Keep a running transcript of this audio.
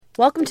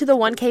Welcome to the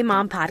 1K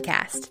Mom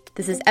Podcast.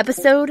 This is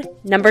episode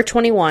number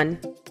 21.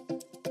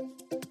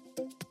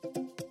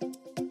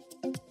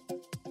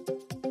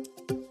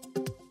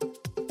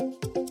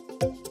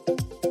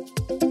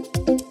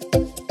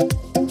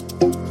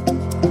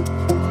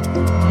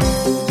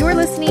 You're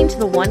listening to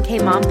the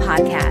 1K Mom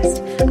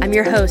Podcast. I'm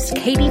your host,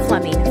 Katie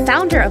Fleming,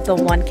 founder of the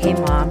 1K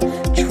Mom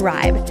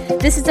Tribe.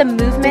 This is a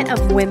movement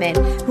of women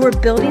who are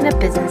building a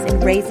business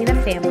and raising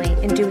a family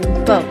and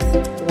doing both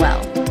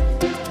well.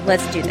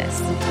 Let's do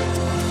this.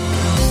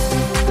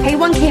 Hey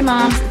 1K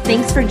Moms,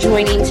 thanks for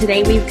joining.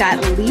 Today we've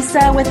got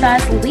Lisa with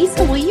us.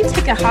 Lisa, will you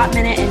take a hot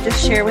minute and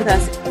just share with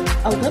us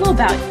a little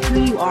about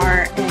who you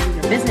are and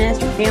your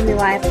business, your family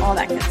life, all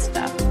that good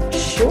stuff?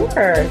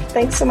 Sure.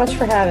 Thanks so much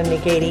for having me,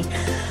 Katie.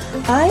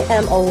 I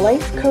am a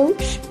life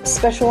coach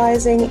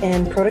specializing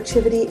in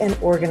productivity and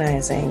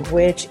organizing,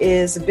 which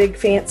is a big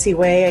fancy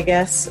way, I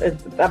guess,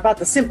 about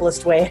the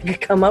simplest way I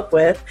could come up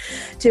with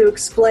to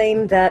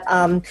explain that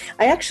I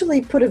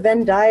actually put a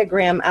Venn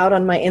diagram out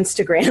on my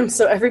Instagram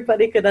so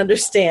everybody could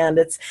understand.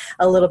 It's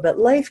a little bit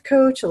life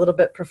coach, a little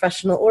bit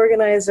professional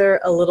organizer,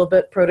 a little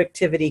bit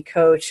productivity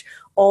coach.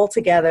 All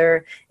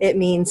together, it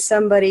means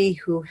somebody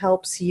who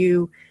helps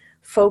you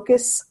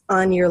focus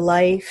on your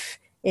life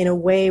in a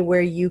way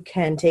where you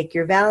can take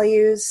your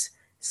values,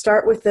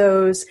 start with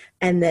those,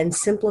 and then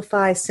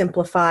simplify,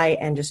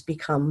 and just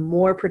become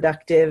more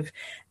productive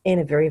in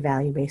a very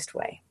value-based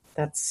way.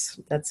 That's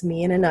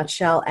me in a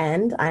nutshell.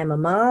 And I'm a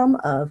mom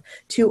of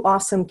two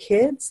awesome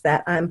kids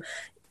that I'm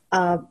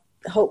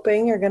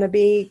hoping are going to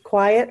be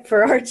quiet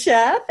for our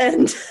chat.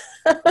 And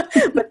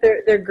but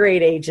they're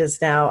great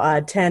ages now,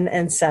 10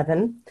 and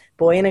 7,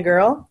 boy and a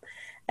girl.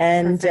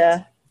 And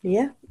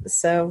yeah,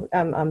 so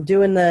I'm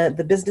doing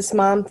the business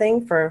mom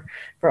thing for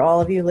all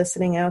of you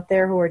listening out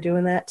there who are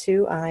doing that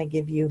too. I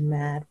give you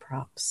mad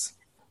props.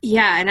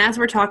 Yeah, and as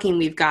we're talking,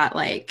 we've got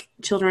like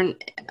children.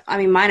 I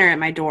mean, mine are at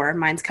my door.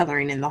 Mine's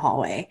coloring in the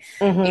hallway,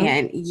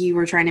 and you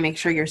were trying to make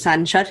sure your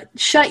son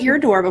shut your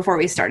door before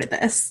we started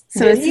this.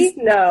 So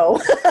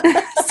No.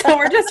 So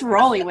we're just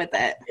rolling with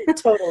it.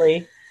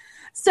 Totally.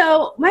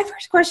 So my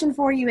first question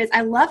for you is,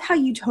 I love how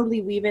you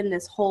totally weave in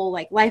this whole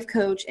like life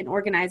coach and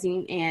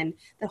organizing and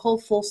the whole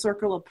full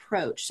circle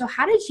approach. So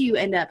how did you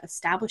end up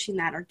establishing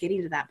that or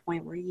getting to that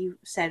point where you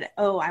said,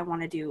 oh, I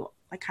want to do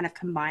like kind of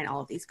combine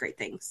all of these great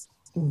things?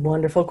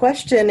 Wonderful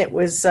question. It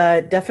was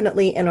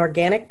definitely an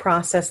organic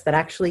process that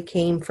actually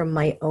came from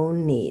my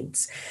own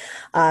needs.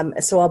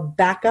 So I'll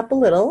back up a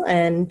little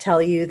and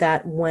tell you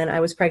that when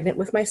I was pregnant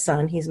with my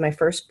son, he's my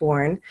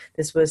firstborn,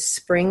 this was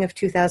spring of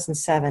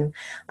 2007,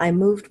 I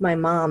moved my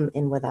mom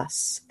in with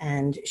us,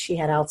 and she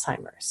had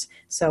Alzheimer's.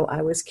 So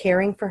I was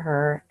caring for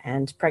her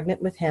and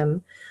pregnant with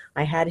him.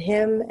 I had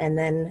him and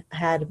then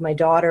had my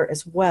daughter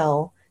as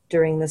well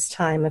during this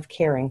time of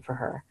caring for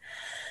her.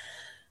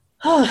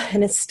 Oh,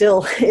 and it's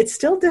still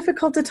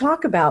difficult to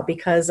talk about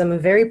because I'm a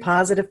very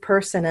positive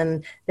person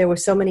and there were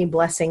so many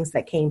blessings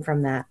that came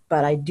from that.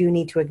 But I do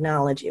need to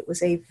acknowledge it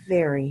was a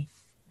very,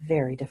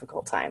 very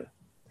difficult time.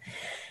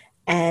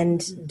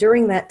 And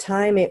during that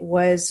time, it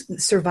was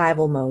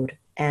survival mode.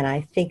 And I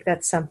think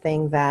that's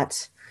something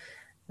that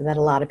a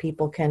lot of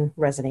people can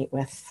resonate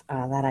with,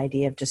 that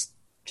idea of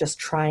just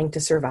trying to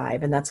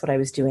survive. And that's what I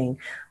was doing.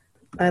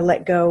 I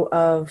let go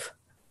of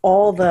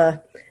all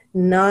the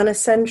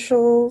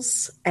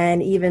non-essentials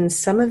and even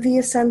some of the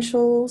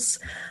essentials.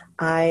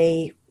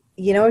 I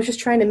was just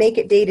trying to make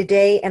it day to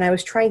day, and I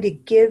was trying to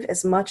give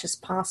as much as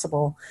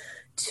possible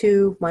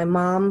to my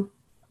mom,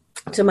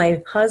 to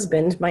my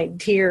husband, my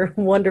dear,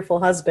 wonderful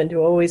husband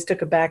who always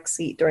took a back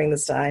seat during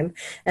this time,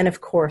 and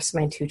of course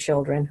my two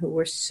children who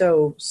were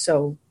so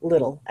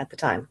little at the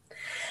time.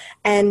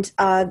 And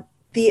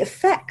the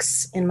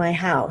effects in my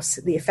house,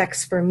 the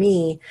effects for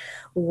me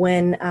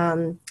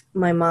when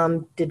my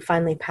mom did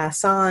finally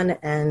pass on,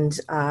 and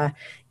I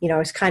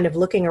was kind of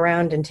looking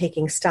around and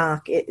taking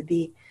stock.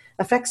 The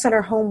effects on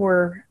our home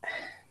were,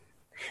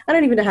 I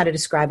don't even know how to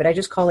describe it. I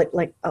just call it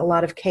like a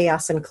lot of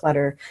chaos and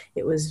clutter.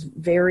 It was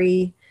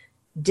very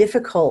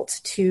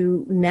difficult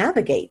to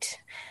navigate.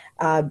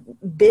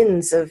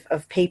 Bins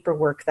of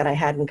paperwork that I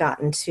hadn't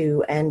gotten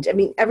to. And I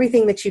mean,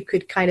 everything that you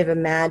could kind of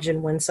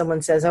imagine when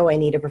someone says, oh, I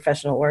need a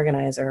professional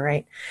organizer,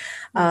 right?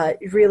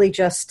 Really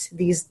just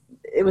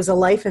it was a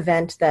life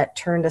event that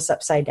turned us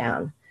upside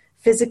down,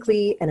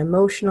 physically and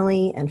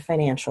emotionally and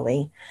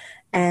financially.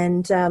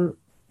 And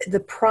the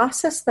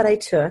process that I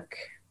took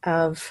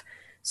of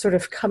sort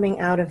of coming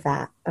out of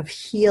that, of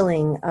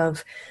healing,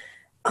 of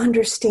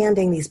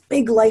understanding these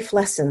big life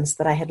lessons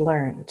that I had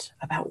learned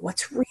about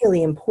what's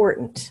really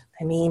important.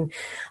 I mean,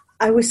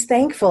 I was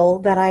thankful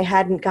that I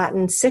hadn't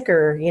gotten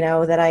sicker,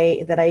 that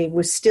I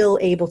was still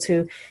able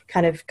to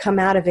kind of come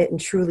out of it and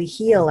truly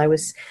heal. I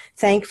was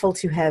thankful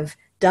to have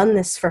done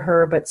this for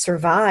her, but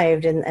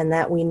survived, and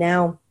that we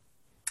now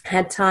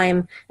had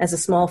time as a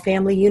small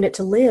family unit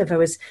to live.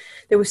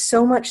 There was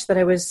so much that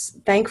I was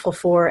thankful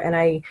for, and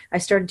I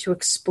started to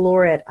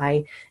explore it.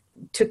 I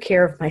took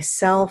care of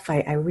myself.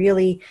 I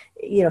really,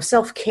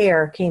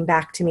 self-care came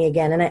back to me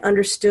again. And I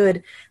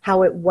understood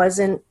how it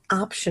wasn't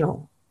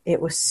optional.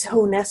 It was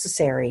so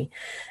necessary.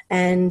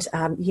 And,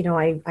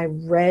 I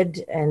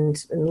read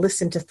and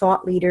listened to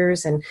thought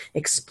leaders and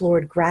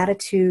explored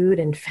gratitude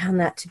and found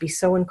that to be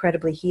so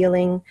incredibly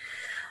healing.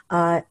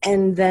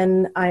 And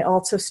then I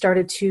also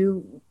started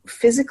to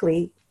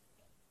physically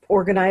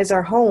organize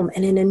our home,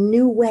 and in a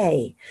new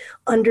way,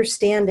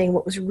 understanding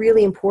what was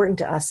really important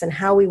to us and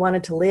how we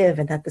wanted to live,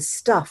 and that the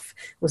stuff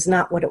was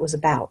not what it was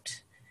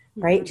about,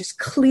 right? Mm-hmm. Just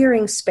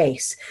clearing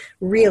space,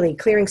 really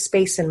clearing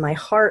space in my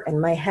heart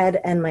and my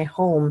head and my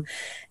home.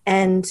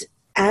 And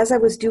as I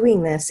was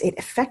doing this, it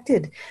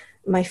affected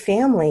my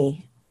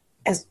family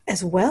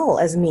as well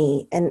as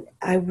me. And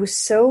I was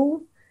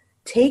so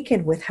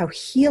taken with how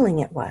healing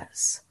it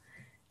was,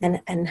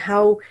 and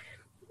how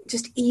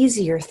just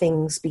easier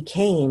things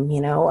became,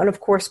 and of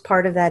course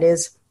part of that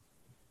is,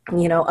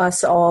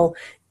 us all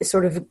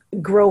sort of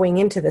growing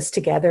into this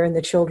together, and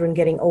the children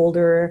getting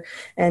older,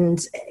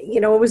 and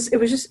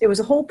it was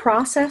a whole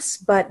process,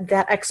 but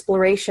that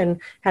exploration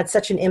had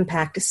such an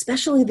impact,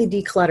 especially the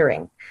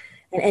decluttering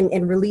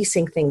and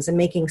releasing things and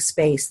making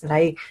space, that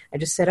I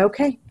just said,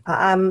 okay,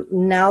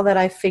 now that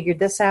I've figured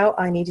this out,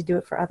 I need to do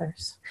it for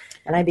others.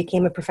 And I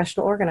became a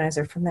professional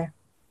organizer from there.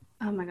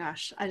 Oh my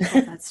gosh, I just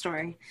love that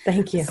story.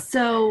 Thank you.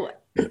 So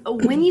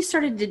when you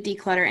started to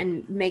declutter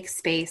and make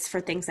space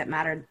for things that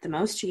mattered the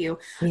most to you,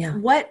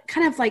 what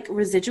kind of like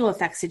residual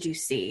effects did you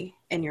see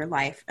in your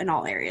life in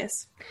all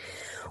areas?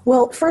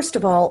 Well, first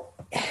of all,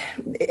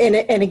 and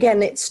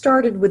again, it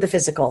started with the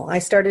physical. I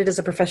started as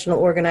a professional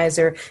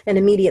organizer and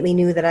immediately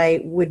knew that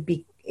I would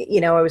be,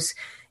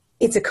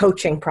 it's a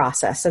coaching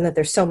process, and that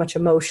there's so much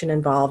emotion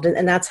involved.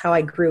 And that's how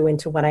I grew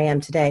into what I am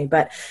today.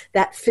 But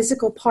that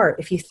physical part,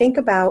 if you think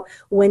about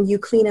when you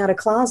clean out a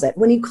closet,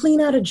 when you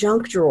clean out a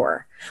junk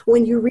drawer,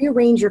 when you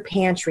rearrange your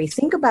pantry,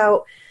 think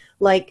about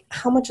like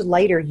how much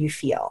lighter you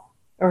feel.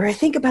 Or I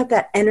think about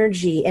that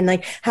energy and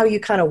like how you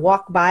kind of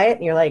walk by it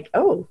and you're like,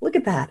 oh, look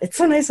at that. It's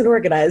so nice and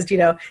organized.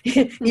 You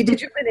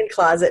did your linen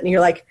closet and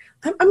you're like,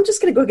 I'm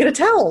just going to go get a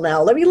towel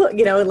now. Let me look,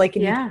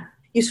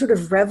 you sort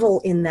of revel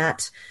in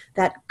that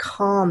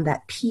calm,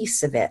 that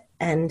peace of it.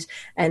 And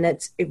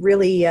it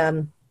really,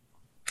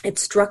 it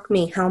struck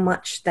me how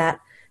much that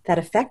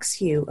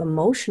affects you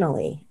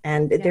emotionally.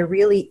 And there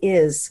really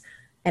is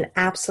an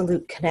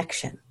absolute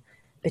connection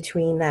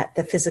between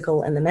the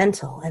physical and the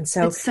mental. And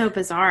so it's so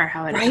bizarre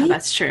how how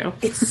that's true.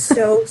 It's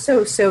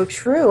so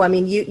true. I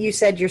mean, you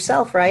said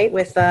yourself, right?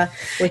 With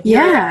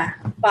your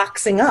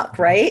boxing up,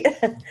 right?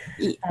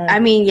 I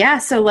mean, yeah.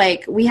 So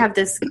like we have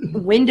this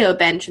window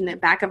bench in the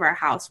back of our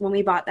house. When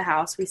we bought the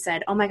house, we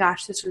said, oh my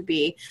gosh, this would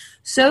be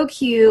so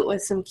cute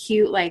with some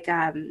cute, like,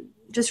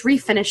 just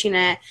refinishing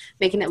it,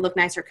 making it look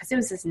nicer, because it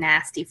was this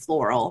nasty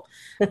floral,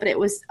 but it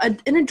was an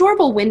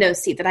adorable window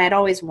seat that I had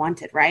always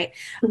wanted, right?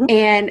 Mm-hmm.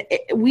 And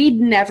we'd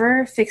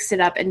never fixed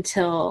it up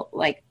until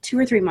like 2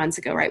 or 3 months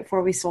ago, right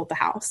before we sold the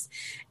house.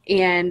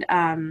 And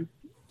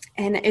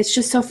it's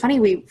just so funny.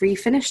 We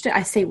refinished it.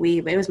 I say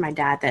we, but it was my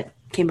dad that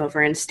came over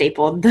and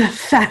stapled the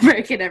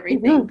fabric and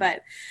everything. Mm-hmm.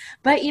 But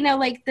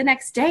like the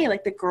next day,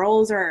 like the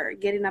girls are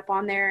getting up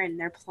on there and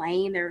they're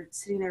playing, they're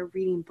sitting there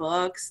reading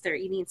books, they're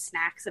eating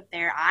snacks up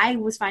there. I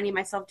was finding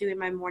myself doing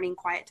my morning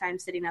quiet time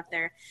sitting up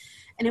there.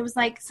 And it was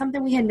like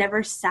something we had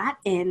never sat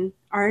in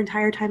our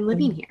entire time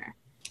living here.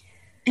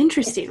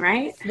 Interesting,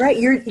 right? Right.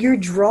 You're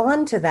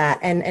drawn to that.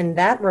 And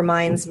that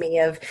reminds me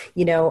of,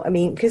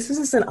 because this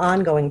is an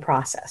ongoing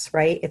process,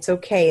 right? It's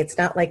okay. It's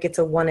not like it's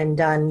a one and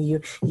done. You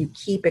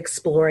keep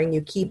exploring, you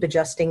keep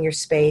adjusting your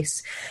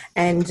space.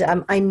 And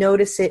I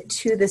notice it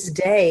to this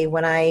day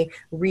when I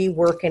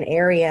rework an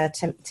area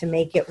to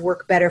make it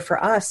work better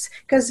for us.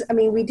 Because,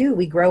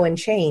 we grow and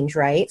change,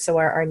 right? So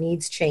our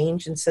needs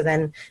change. And so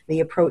then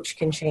the approach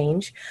can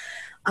change.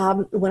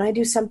 When I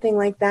do something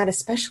like that,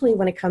 especially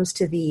when it comes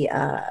to the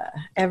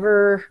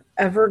ever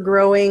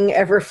growing,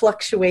 ever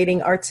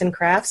fluctuating arts and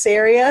crafts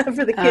area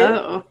for the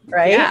kids,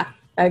 right? Yeah.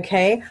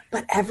 Okay.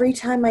 But every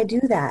time I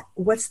do that,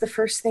 what's the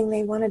first thing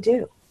they want to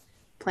do?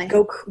 Play.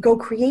 Go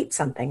create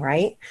something,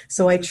 right?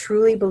 So I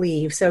truly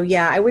believe. So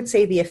yeah, I would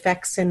say the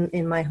effects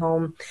in my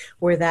home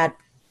were that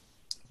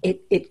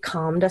it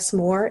calmed us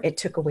more. It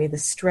took away the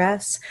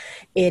stress.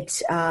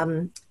 It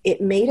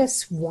made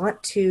us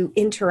want to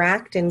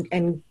interact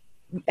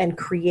and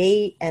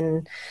create,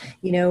 and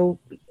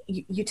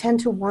you tend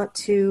to want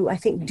to, I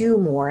think, do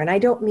more. And I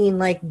don't mean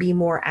like be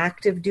more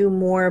active, do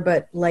more,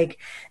 but like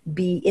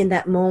be in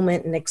that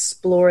moment and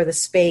explore the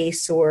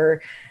space,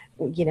 or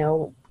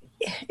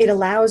it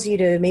allows you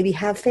to maybe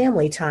have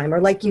family time,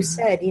 or like you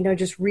said,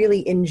 just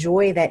really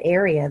enjoy that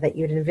area that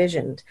you'd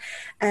envisioned.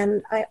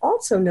 And I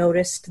also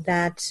noticed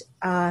that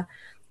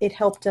it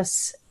helped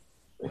us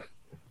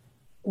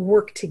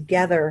work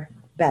together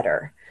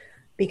better.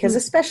 Because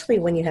especially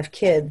when you have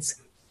kids,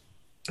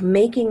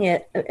 making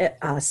it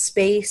a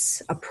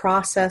space, a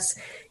process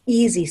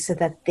easy so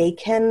that they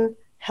can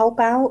help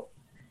out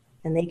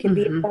and they can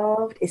be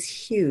involved is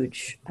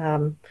huge.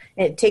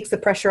 It takes the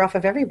pressure off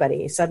of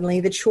everybody.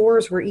 Suddenly the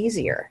chores were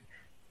easier.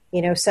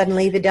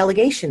 Suddenly the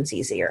delegation's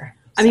easier.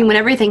 I mean, when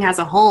everything has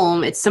a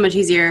home, it's so much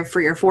easier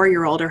for your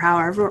 4-year-old or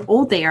however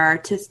old they are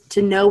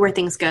to know where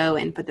things go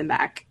and put them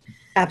back.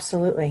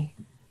 Absolutely.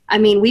 I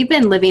mean, we've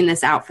been living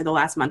this out for the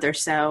last month or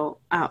so.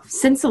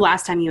 Since the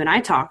last time you and I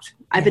talked,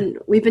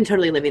 we've been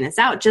totally living this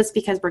out just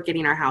because we're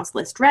getting our house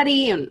list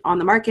ready and on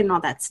the market and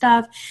all that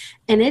stuff.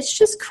 And it's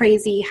just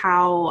crazy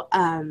how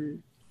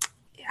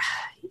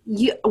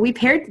we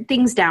pared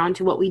things down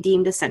to what we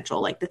deemed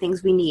essential, like the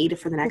things we need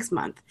for the next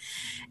month.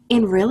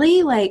 And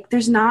really, like,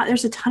 there's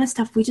a ton of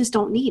stuff we just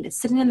don't need. It's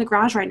sitting in the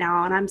garage right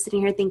now, and I'm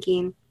sitting here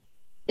thinking,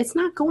 it's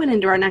not going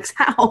into our next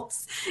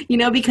house,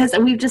 because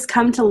we've just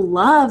come to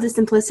love the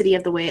simplicity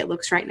of the way it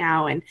looks right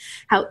now and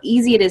how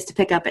easy it is to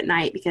pick up at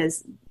night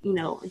because,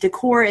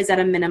 decor is at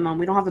a minimum.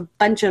 We don't have a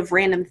bunch of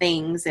random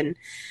things, and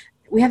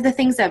we have the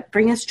things that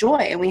bring us joy,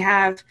 and we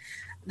have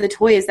the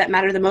toys that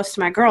matter the most to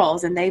my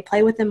girls, and they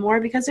play with them more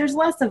because there's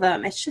less of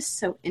them. It's just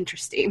so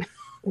interesting.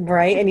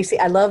 Right. And you see,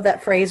 I love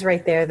that phrase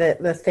right there,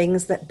 the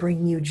things that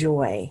bring you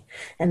joy.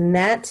 And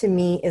that to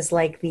me is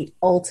like the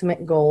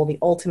ultimate goal, the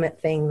ultimate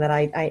thing that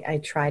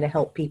I try to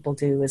help people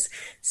do is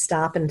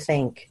stop and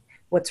think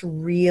what's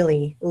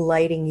really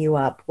lighting you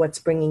up, what's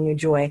bringing you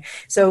joy.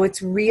 So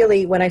it's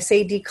really, when I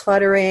say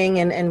decluttering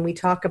and we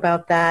talk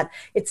about that,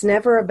 it's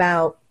never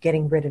about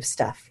getting rid of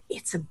stuff.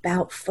 It's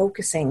about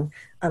focusing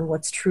on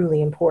what's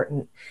truly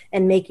important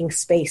and making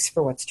space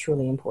for what's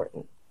truly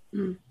important.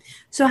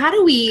 So how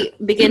do we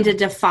begin to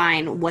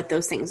define what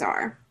those things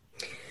are?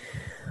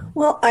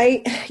 Well,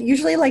 I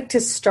usually like to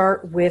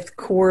start with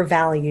core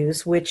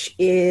values, which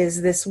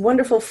is this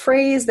wonderful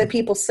phrase that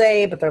people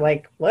say, but they're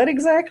like, what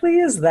exactly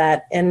is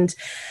that? And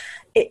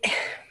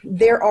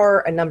there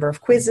are a number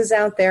of quizzes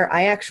out there.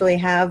 I actually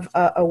have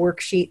a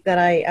worksheet that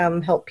I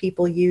help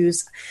people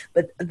use.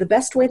 But the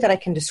best way that I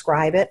can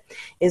describe it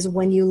is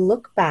when you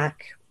look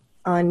back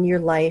on your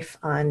life,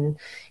 on,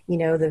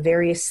 the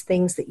various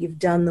things that you've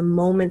done, the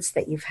moments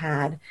that you've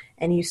had,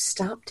 and you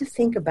stop to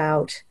think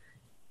about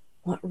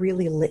what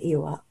really lit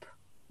you up,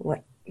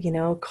 what,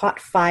 caught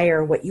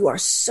fire, what you are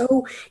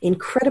so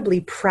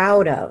incredibly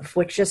proud of,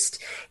 what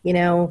just,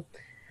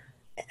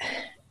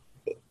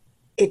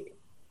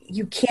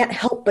 you can't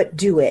help but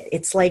do it.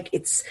 It's like,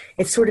 it's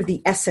sort of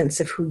the essence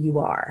of who you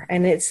are.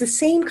 And it's the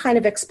same kind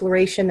of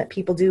exploration that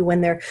people do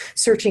when they're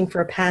searching for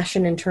a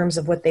passion in terms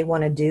of what they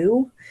want to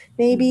do,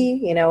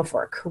 maybe,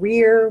 for a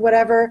career,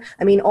 whatever.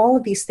 I mean, all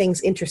of these things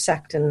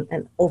intersect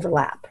and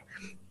overlap.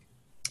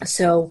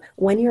 So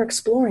when you're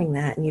exploring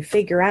that and you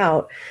figure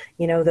out,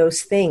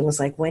 those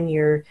things, like when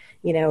you're,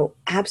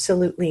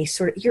 absolutely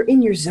you're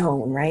in your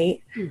zone,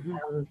 right?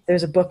 Mm-hmm.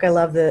 There's a book I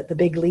love, The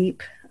Big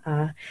Leap.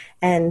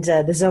 And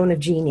the zone of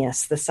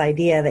genius, this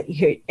idea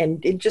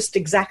that just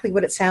exactly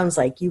what it sounds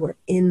like, you are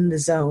in the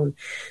zone.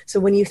 So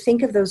when you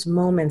think of those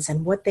moments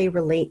and what they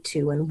relate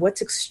to and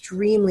what's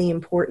extremely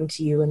important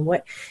to you and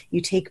what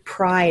you take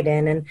pride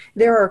in, and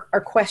there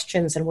are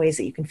questions and ways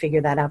that you can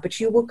figure that out, but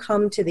you will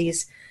come to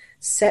these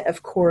set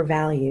of core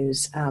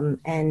values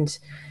and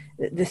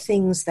the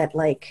things that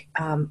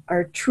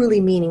are truly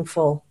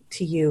meaningful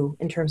to you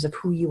in terms of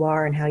who you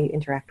are and how you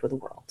interact with the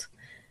world.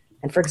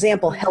 And for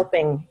example,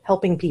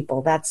 helping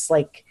people, that's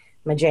like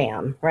my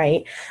jam,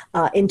 right?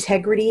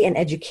 Integrity and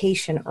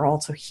education are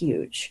also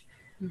huge.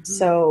 Mm-hmm.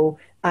 So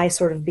I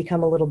sort of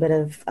become a little bit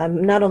of,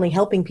 I'm not only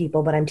helping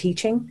people, but I'm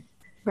teaching.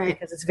 Right.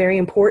 Because it's very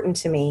important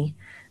to me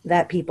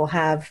that people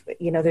have,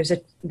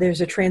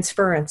 there's a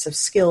transference of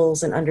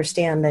skills and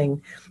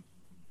understanding.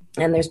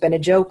 And there's been a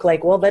joke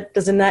like, well,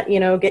 doesn't that,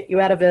 get you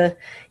out of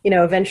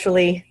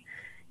eventually,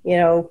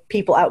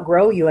 people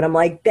outgrow you. And I'm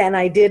like, then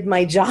I did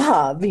my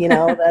job,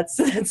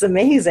 that's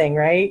amazing.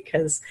 Right.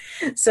 It's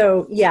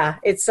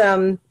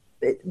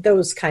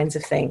those kinds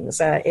of things.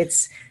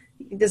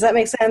 Does that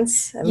make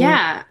sense?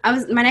 My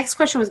next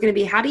question was going to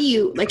be, how do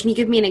you, can you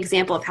give me an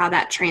example of how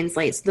that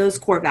translates, those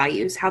core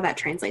values, how that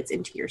translates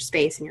into your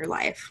space in your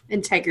life?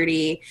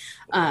 Integrity.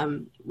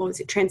 What was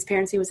it?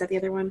 Transparency. Was that the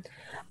other one?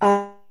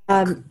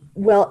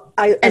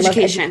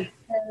 Education.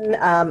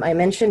 I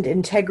mentioned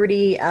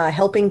integrity,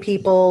 helping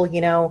people,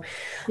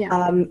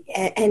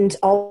 and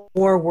all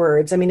more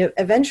words. I mean,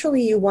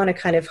 eventually you want to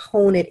kind of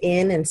hone it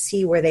in and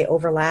see where they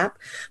overlap.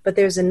 But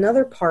there's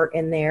another part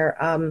in there,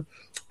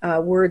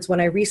 words, when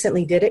I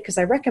recently did it, because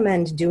I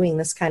recommend doing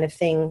this kind of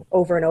thing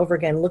over and over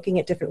again, looking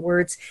at different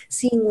words,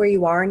 seeing where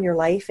you are in your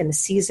life and the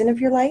season of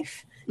your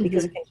life,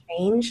 because it can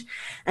change.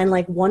 And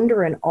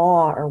wonder and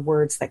awe are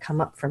words that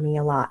come up for me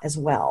a lot as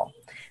well.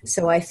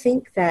 So I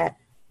think that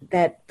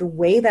the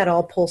way that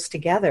all pulls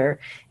together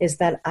is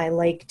that I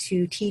like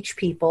to teach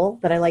people,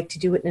 that I like to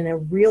do it in a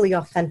really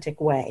authentic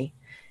way.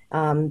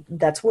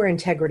 That's where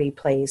integrity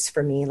plays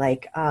for me.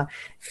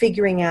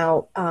 Figuring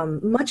out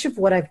much of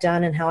what I've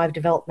done and how I've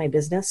developed my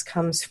business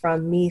comes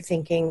from me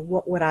thinking,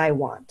 what would I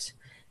want?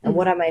 And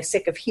what am I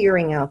sick of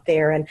hearing out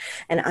there? And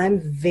I'm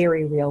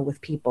very real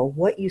with people.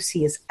 What you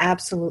see is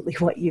absolutely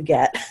what you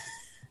get.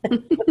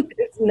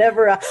 It's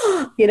never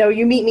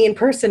you meet me in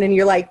person and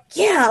you're like,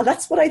 yeah,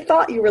 that's what I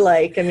thought you were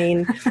like. I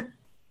mean,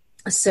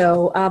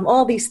 so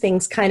all these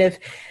things kind of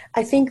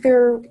I think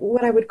they're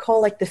what I would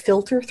call like the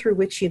filter through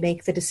which you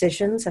make the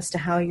decisions as to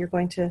how you're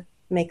going to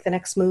make the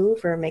next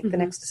move or make the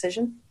next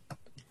decision.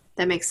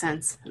 That makes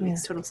sense. That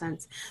makes total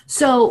sense.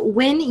 So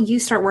when you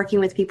start working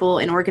with people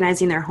and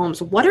organizing their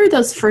homes, what are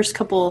those first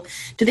couple,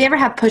 do they ever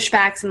have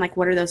pushbacks, and like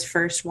what are those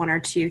first one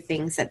or two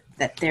things that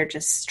they're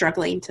just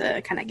struggling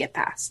to kind of get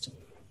past?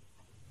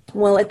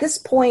 Well, at this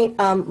point,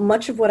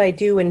 much of what I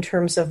do in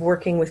terms of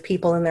working with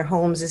people in their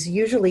homes is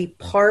usually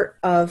part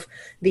of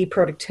the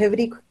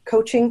productivity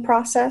coaching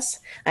process.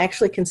 I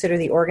actually consider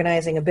the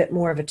organizing a bit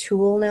more of a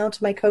tool now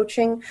to my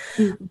coaching.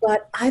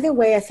 But either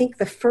way, I think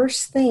the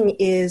first thing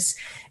is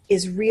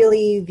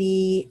really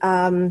the,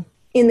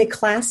 in the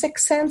classic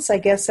sense, I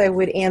guess I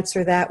would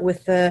answer that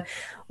with the,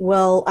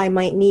 well, I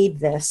might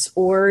need this,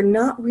 or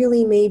not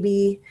really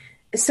maybe.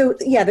 So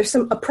yeah, there's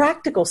a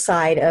practical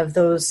side of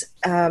those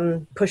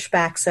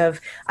pushbacks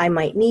of I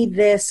might need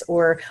this,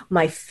 or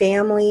my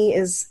family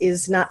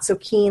is not so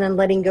keen on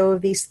letting go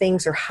of these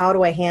things, or how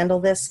do I handle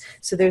this?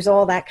 So there's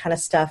all that kind of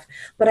stuff.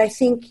 But I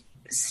think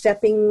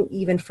stepping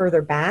even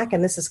further back,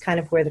 and this is kind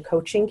of where the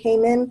coaching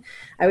came in,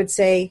 I would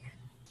say,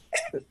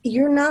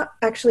 you're not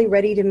actually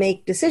ready to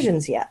make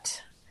decisions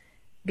yet,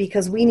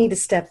 because we need to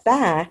step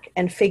back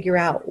and figure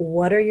out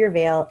what are your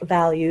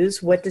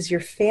values, what does your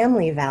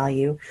family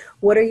value,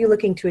 what are you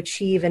looking to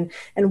achieve, and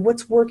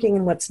what's working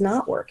and what's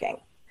not working.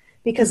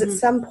 Because at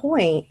some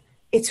point,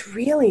 it's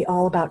really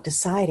all about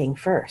deciding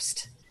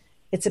first.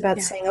 It's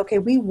about saying, okay,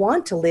 we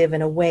want to live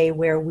in a way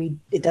where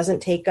it doesn't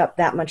take up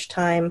that much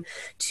time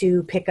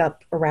to pick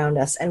up around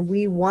us. And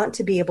we want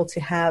to be able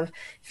to have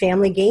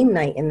family game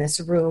night in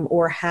this room,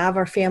 or have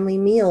our family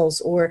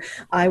meals, or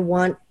I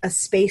want a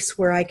space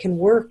where I can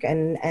work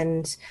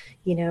and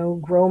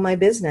grow my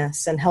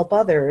business and help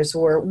others,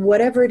 or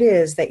whatever it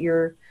is that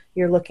you're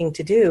looking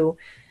to do.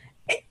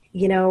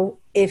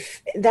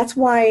 If that's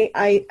why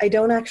I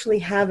don't actually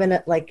have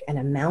an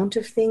amount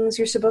of things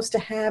you're supposed to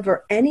have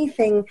or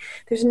anything.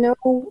 There's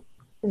no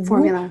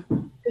formula.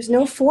 There's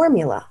no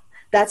formula.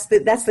 That's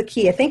the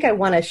key. I think I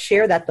want to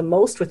share that the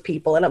most with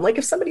people. And I'm like,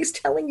 if somebody's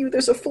telling you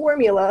there's a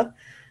formula,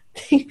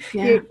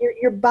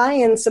 you're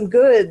buying some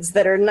goods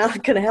that are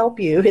not going to help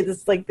you.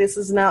 It's like, this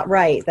is not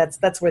right.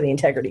 That's where the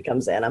integrity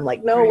comes in. I'm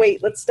like, no,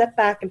 wait, let's step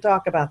back and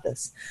talk about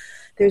this.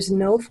 There's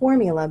no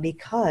formula,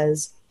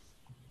 because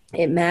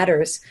it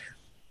matters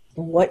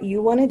what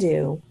you want to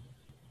do,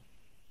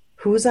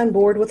 who's on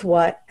board with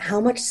what, how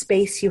much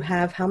space you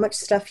have, how much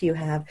stuff you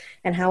have,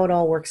 and how it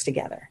all works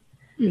together.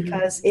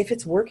 Because if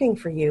it's working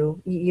for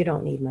you, you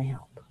don't need my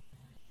help.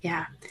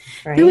 Yeah.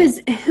 Right? Who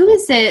is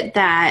it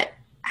that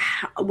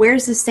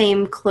wears the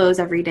same clothes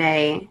every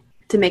day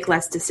to make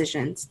less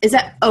decisions? Is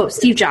that,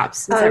 Steve Jobs.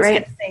 Is that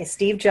right? Say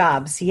Steve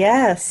Jobs.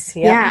 Yes.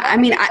 Yep. Yeah. I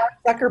mean,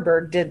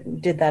 Zuckerberg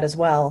did that as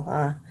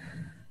well.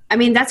 I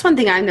mean, that's one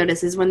thing I've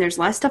noticed is when there's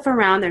less stuff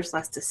around, there's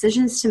less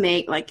decisions to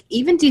make, like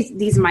even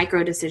these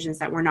micro decisions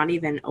that we're not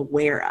even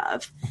aware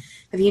of.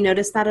 Have you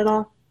noticed that at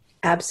all?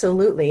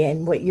 Absolutely.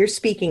 And what you're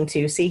speaking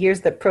to, see,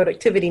 here's the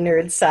productivity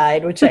nerd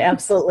side, which I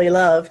absolutely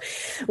love.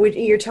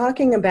 You're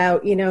talking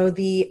about,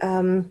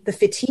 the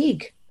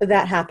fatigue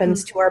that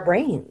happens to our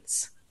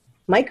brains.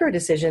 Micro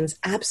decisions,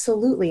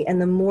 absolutely. And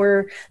the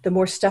more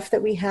stuff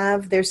that we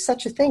have, there's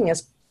such a thing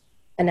as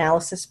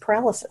analysis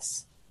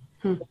paralysis.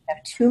 We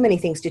have too many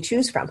things to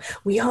choose from.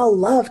 We all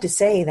love to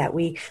say that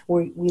we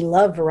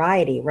love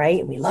variety,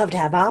 right? We love to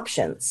have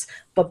options.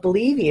 But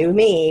believe you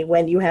me,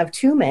 when you have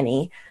too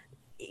many,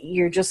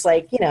 you're just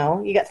like, you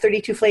got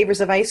 32 flavors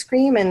of ice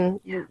cream,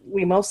 and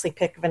we mostly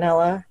pick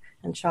vanilla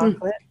and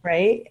chocolate,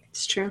 right?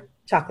 It's true.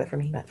 Chocolate for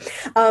me, but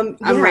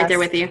I'm right there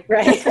with you.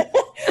 Right.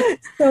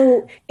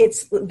 So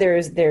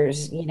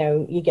there's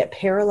you get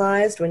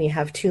paralyzed when you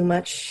have too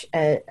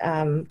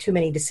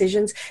many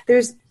decisions.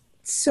 There's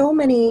so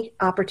many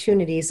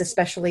opportunities,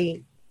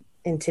 especially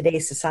in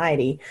today's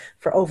society,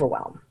 for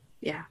overwhelm.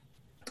 Yeah.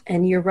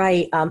 And you're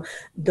right.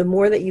 The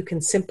more that you can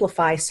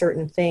simplify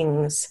certain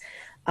things,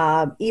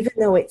 even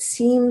though it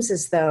seems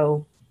as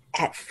though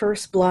at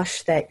first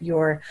blush that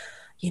you're,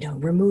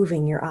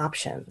 removing your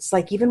options,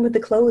 like even with the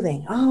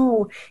clothing, I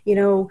want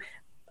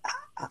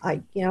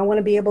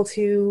to be able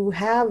to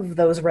have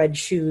those red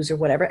shoes or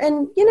whatever.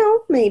 And,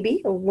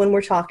 maybe when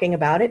we're talking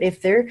about it,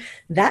 if they're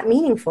that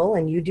meaningful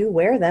and you do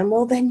wear them,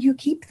 well, then you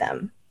keep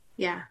them.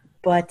 Yeah.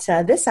 But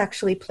this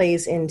actually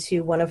plays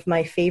into one of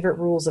my favorite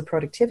rules of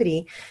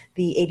productivity,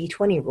 the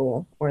 80-20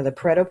 rule, or the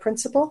Pareto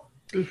principle.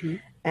 Mm-hmm.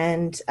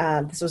 And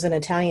this was an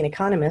Italian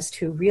economist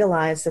who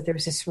realized that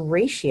there's this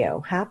ratio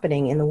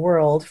happening in the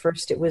world.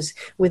 First, it was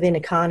within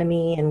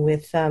economy and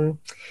with,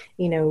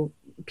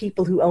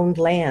 people who owned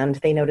land.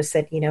 They noticed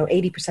that,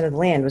 80% of the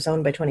land was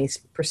owned by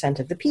 20%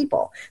 of the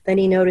people. Then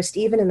he noticed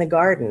even in the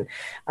garden,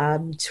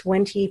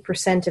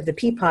 20% of the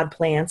pea pod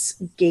plants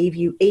gave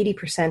you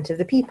 80% of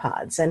the pea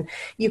pods. And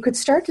you could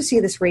start to see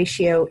this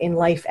ratio in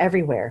life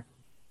everywhere.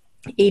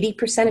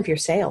 80% of your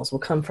sales will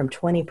come from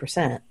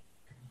 20%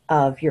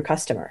 of your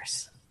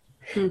customers.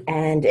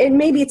 And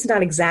maybe it's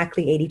not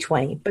exactly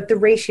 80-20, but the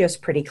ratio is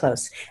pretty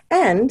close.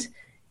 And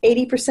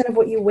 80% of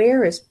what you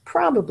wear is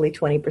probably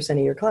 20% of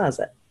your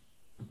closet.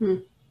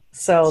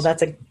 So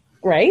that's a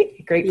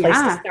great place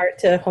to start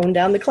to hone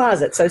down the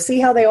closet. So see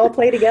how they all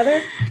play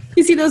together?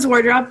 You see those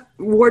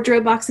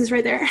wardrobe boxes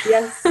right there?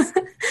 Yes.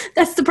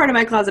 That's the part of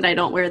my closet I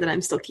don't wear that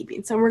I'm still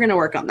keeping. So we're going to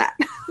work on that.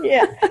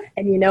 Yeah.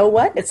 And you know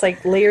what? It's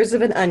like layers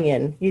of an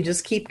onion. You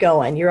just keep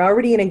going. You're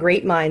already in a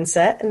great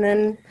mindset. And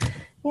then,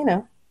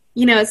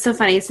 it's so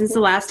funny. Since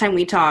the last time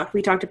we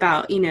talked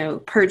about,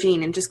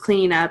 purging and just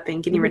cleaning up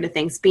and getting rid of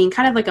things being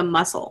kind of like a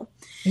muscle.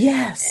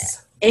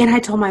 Yes. And I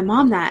told my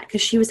mom that because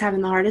she was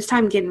having the hardest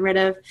time getting rid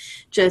of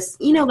just,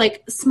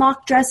 like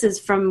smock dresses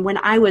from when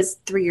I was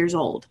 3 years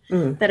old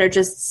that are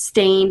just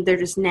stained. They're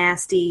just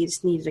nasty.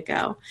 Just needed to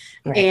go.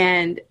 Right.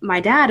 And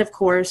my dad, of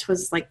course,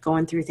 was like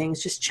going through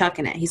things, just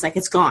chucking it. He's like,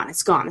 it's gone,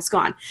 it's gone, it's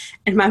gone.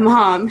 And my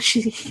mom,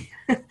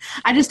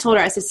 I just told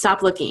her, I said,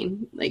 stop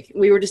looking. Like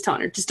we were just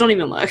telling her, just don't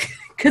even look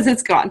because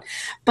it's gone.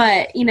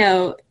 But,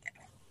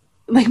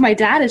 like my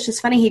dad, is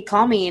just funny. He'd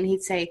call me and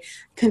he'd say,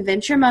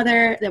 convince your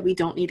mother that we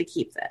don't need to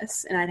keep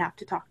this. And I'd have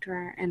to talk to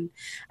her. And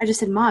I just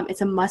said, Mom,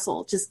 it's a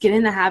muscle. Just get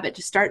in the habit.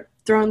 Just start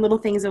throwing little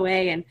things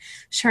away. And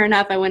sure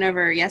enough, I went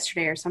over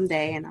yesterday or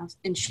someday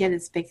and she had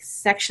this big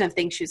section of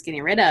things she was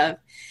getting rid of.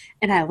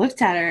 And I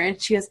looked at her and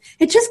she goes,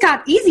 it just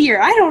got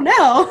easier. I don't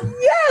know.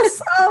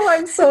 Yes. Oh,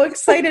 I'm so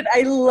excited.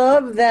 I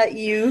love that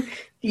you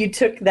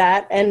took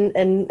that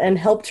and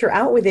helped her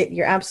out with it.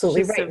 You're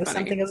absolutely right. It was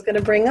something I was going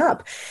to bring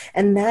up.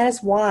 And that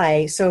is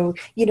why. So,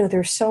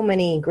 there's so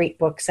many great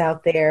books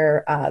out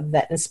there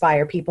that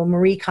inspire people.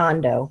 Marie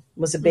Kondo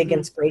was a big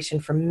inspiration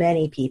for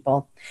many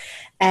people.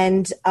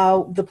 And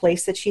the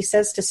place that she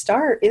says to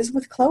start is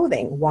with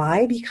clothing.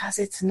 Why? Because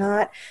it's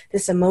not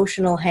this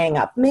emotional hang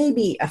up.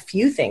 Maybe a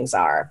few things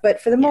are,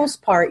 but for the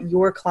most part,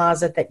 your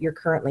closet that you're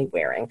currently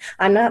wearing.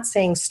 I'm not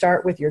saying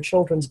start with your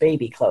children's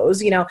baby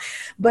clothes,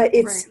 but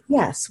it's,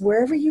 yes,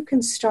 wherever you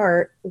can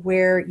start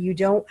where you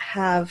don't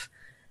have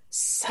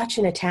such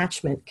an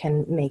attachment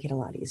can make it a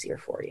lot easier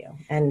for you.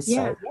 And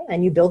so,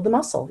 and you build the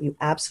muscle. You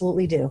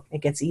absolutely do. It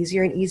gets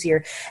easier and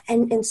easier.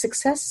 And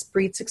success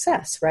breeds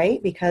success,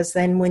 right? Because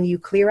then when you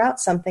clear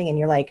out something and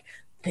you're like,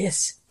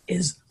 this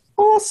is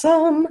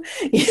awesome,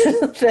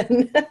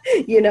 then,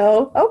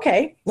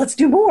 okay, let's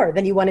do more.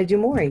 Then you want to do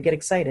more. You get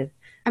excited.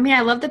 I mean,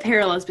 I love the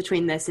parallels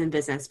between this and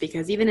business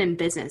because even in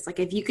business, like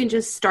if you can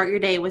just start your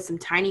day with some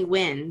tiny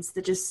wins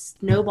that just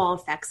snowball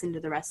effects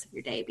into the rest of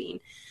your day being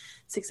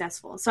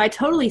successful. So I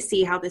totally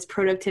see how this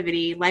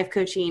productivity, life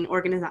coaching,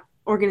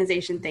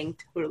 organization thing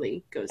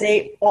totally goes.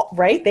 They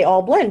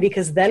all blend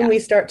because then we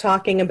start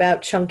talking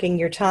about chunking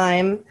your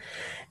time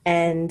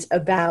and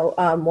about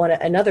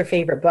another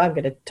favorite book. I'm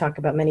going to talk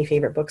about many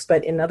favorite books,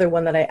 but another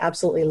one that I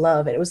absolutely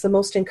love. And it was the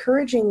most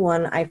encouraging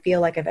one I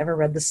feel like I've ever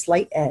read, The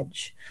Slight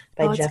Edge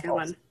by Jeff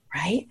Olson,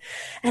 right?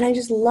 And I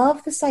just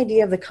love this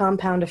idea of the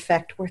compound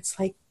effect where it's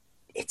like,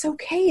 it's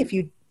okay if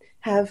you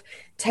have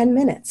 10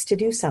 minutes to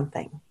do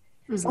something.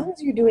 As long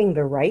as you're doing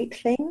the right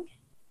thing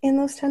in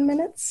those 10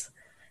 minutes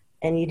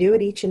and you do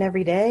it each and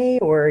every day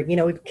or,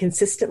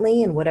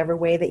 consistently in whatever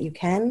way that you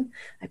can,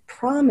 I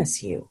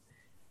promise you,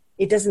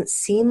 it doesn't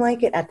seem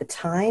like it at the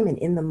time and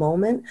in the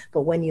moment,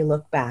 but when you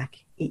look back,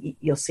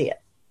 you'll see it.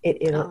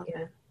 It'll.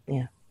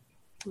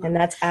 And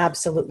that's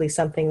absolutely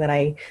something that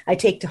I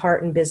take to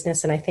heart in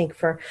business. And I think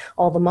for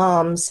all the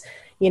moms,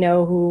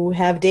 who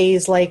have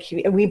days like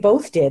we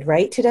both did,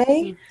 right,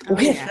 today?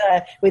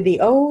 With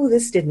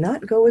this did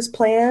not go as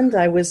planned.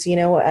 I was,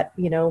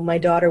 my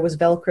daughter was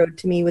Velcroed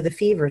to me with a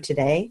fever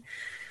today.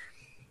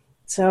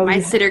 So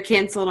my sitter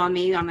canceled on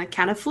me on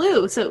account of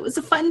flu. So it was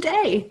a fun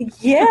day.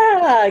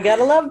 Yeah,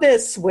 gotta love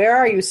this. Where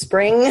are you,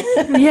 spring?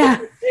 Yeah.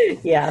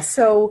 Yeah.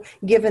 So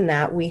given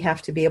that, we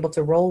have to be able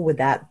to roll with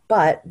that.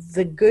 But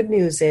the good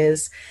news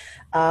is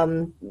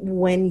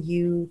when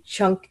you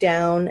chunk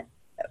down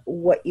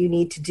what you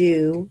need to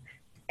do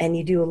and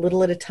you do a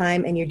little at a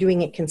time and you're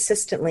doing it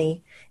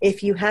consistently,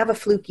 if you have a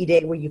fluky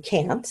day where you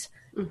can't,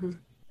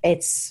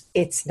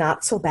 it's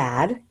not so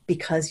bad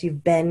because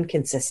you've been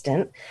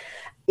consistent.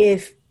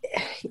 If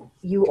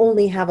you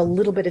only have a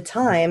little bit of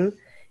time,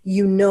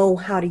 you know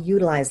how to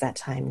utilize that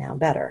time now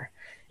better.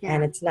 Yeah.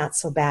 And it's not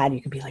so bad.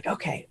 You can be like,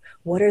 okay,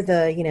 what are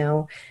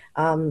the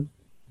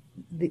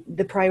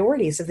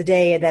priorities of the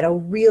day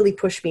that'll really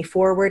push me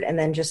forward, and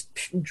then just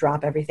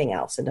drop everything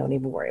else and don't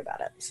even worry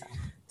about it.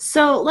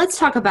 So let's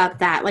talk about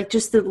that, like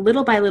just the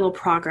little by little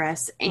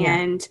progress.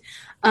 And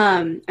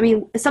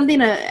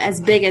something as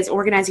big as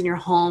organizing your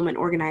home and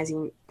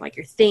organizing like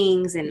your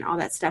things and all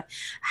that stuff.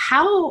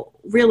 How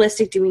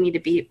realistic do we need to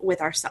be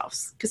with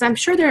ourselves? Because I'm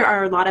sure there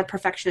are a lot of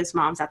perfectionist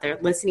moms out there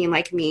listening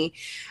like me,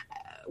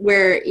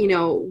 where,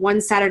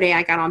 one Saturday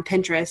I got on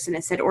Pinterest and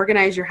it said,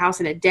 organize your house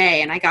in a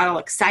day. And I got all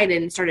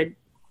excited and started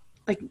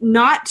like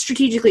not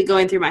strategically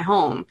going through my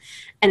home.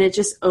 And it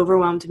just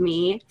overwhelmed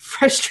me,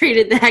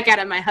 frustrated the heck out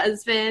of my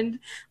husband.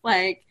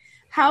 Like,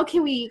 how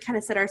can we kind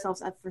of set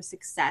ourselves up for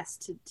success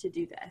to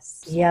do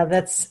this? Yeah,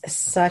 that's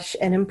such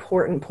an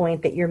important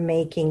point that you're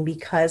making,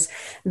 because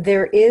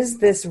there is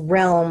this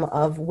realm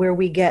of where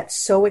we get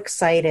so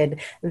excited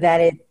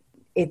that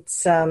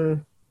it's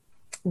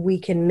we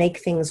can make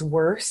things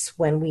worse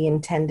when we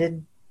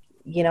intended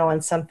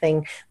on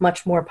something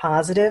much more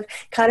positive.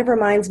 Kind of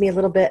reminds me a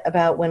little bit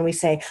about when we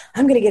say,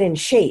 I'm going to get in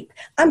shape.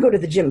 I'm going to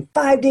the gym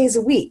 5 days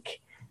a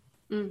week.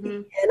 Mm-hmm.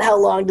 And how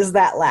long does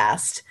that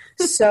last?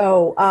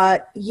 So,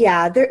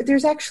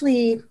 there's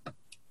actually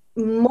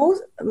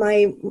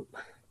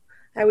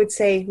I would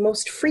say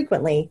most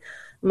frequently,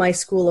 my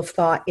school of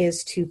thought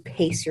is to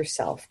pace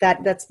yourself.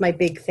 That's my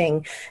big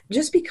thing.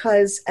 Just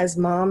because as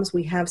moms,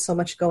 we have so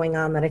much going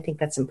on that I think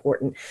that's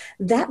important.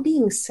 That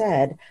being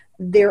said,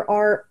 there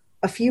are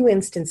a few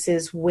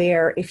instances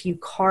where if you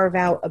carve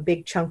out a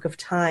big chunk of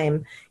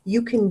time,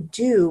 you can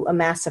do a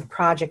massive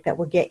project that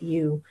will get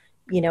you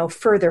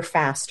further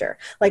faster.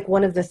 Like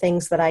one of the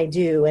things that I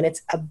do, and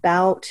it's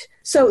about,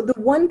 so the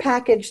one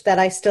package that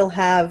I still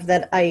have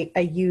that I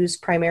use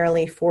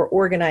primarily for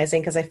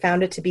organizing, because I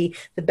found it to be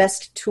the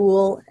best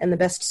tool and the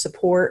best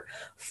support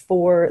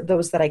for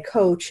those that I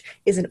coach,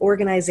 is an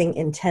organizing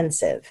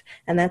intensive.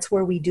 And that's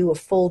where we do a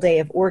full day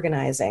of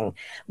organizing.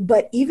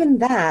 But even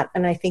that,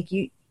 and I think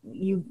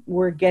you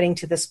were getting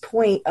to this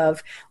point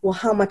of, well,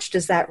 how much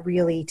does that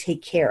really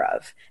take care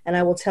of? And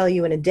I will tell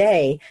you, in a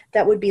day,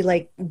 that would be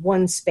like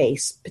one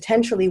space,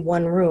 potentially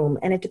one room.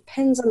 And it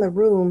depends on the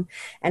room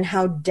and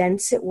how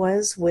dense it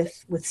was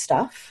with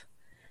stuff.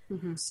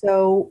 Mm-hmm.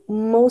 So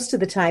most of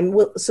the time,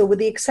 so with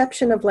the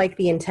exception of like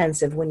the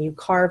intensive, when you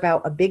carve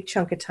out a big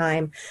chunk of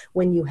time,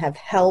 when you have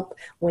help,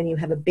 when you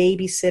have a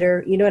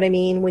babysitter, you know what I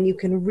mean? When you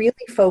can really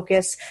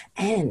focus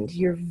and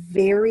you're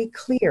very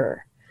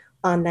clear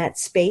on that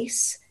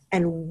space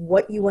and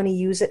what you want to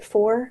use it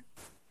for.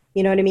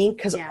 You know what I mean?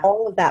 Because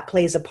all of that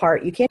plays a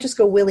part. You can't just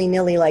go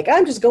willy-nilly like,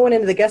 I'm just going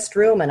into the guest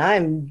room and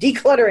I'm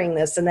decluttering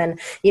this. And then,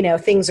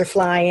 things are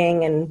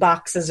flying and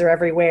boxes are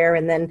everywhere.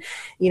 And then,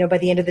 by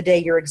the end of the day,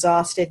 you're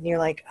exhausted and you're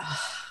like,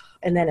 oh,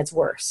 and then it's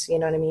worse. You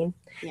know what I mean?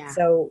 Yeah.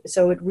 So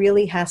it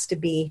really has to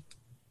be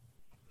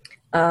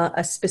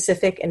a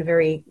specific and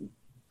very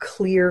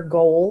clear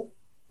goal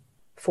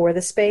for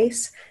the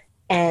space.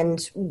 And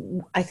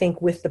I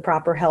think with the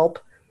proper help,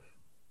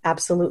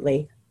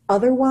 absolutely.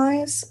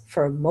 Otherwise,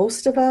 for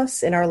most of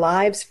us in our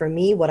lives, for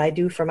me, what I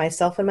do for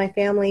myself and my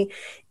family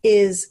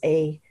is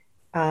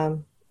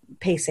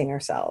pacing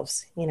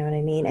ourselves, you know what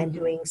I mean? And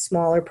doing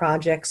smaller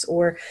projects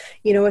or,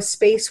 a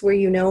space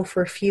where,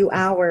 for a few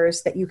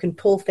hours that you can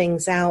pull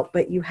things out,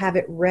 but you have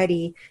it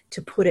ready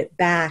to put it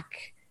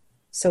back.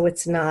 So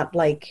it's not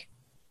like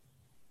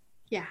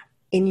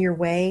in your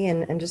way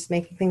and just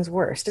making things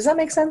worse. Does that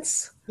make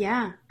sense?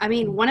 Yeah. I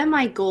mean, one of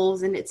my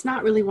goals, and it's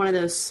not really one of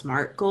those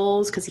SMART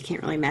goals because you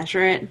can't really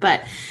measure it,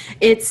 but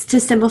it's to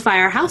simplify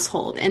our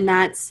household. And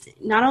that's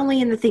not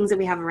only in the things that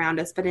we have around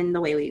us, but in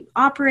the way we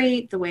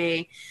operate, the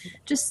way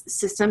just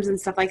systems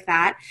and stuff like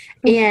that.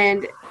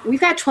 And we've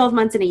got 12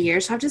 months in a year.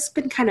 So I've just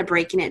been kind of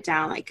breaking it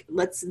down. Like,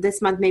 let's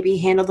this month maybe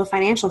handle the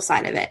financial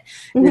side of it.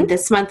 And then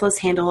this month, let's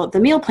handle the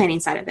meal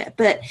planning side of it.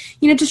 But,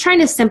 just trying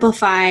to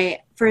simplify,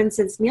 for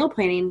instance, meal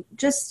planning,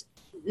 just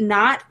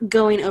not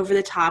going over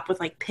the top with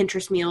like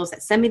Pinterest meals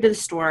that send me to the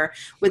store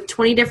with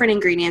 20 different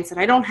ingredients that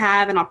I don't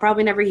have and I'll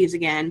probably never use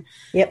again.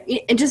 Yep.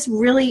 And just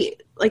really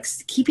like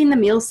keeping the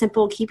meals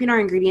simple, keeping our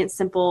ingredients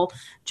simple,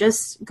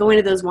 just going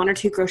to those one or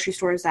two grocery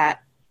stores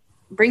that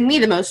bring me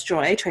the most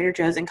joy, Trader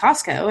Joe's and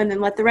Costco, and then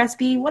let the rest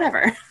be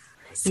whatever.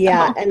 So.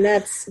 Yeah, and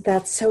that's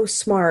so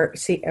smart.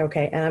 See,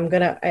 okay, and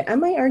I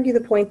might argue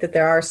the point that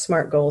there are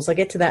SMART goals. I'll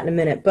get to that in a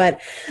minute. But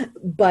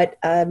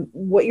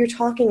what you're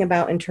talking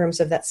about in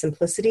terms of that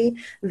simplicity,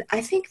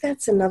 I think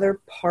that's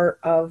another part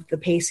of the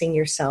pacing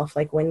yourself.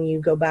 Like when you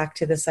go back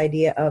to this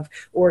idea of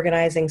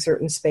organizing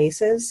certain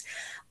spaces,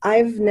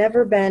 I've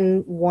never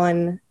been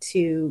one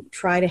to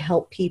try to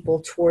help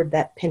people toward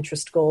that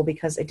Pinterest goal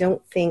because I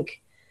don't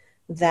think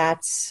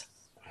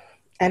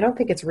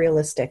it's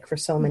realistic for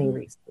so many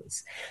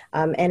reasons.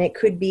 And it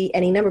could be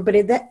any number, but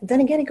then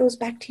again, it goes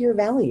back to your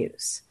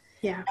values.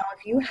 Yeah. Now,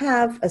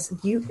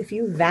 if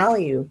you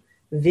value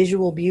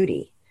visual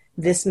beauty,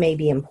 this may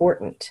be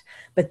important,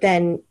 but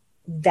then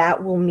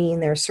that will mean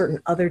there are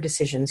certain other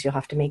decisions you'll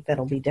have to make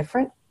that'll be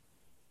different.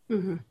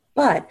 Mm-hmm.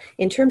 But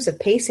in terms of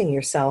pacing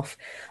yourself,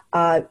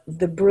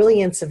 the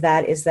brilliance of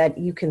that is that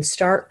you can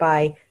start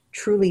by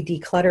truly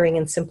decluttering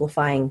and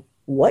simplifying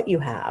what you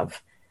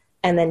have,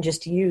 and then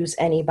just use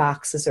any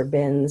boxes or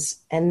bins.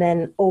 And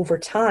then over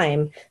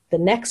time, the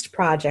next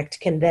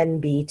project can then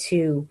be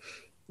to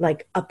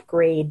like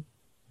upgrade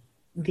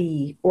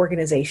the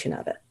organization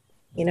of it.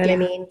 You know what I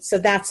mean? So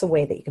that's a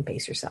way that you can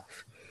pace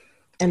yourself.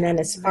 And then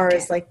as far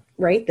as like,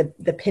 right,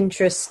 the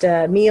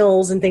Pinterest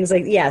meals and things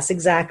like, yes,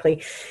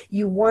 exactly.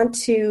 You want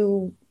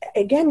to,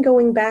 again,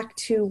 going back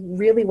to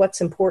really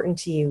what's important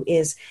to you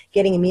is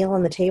getting a meal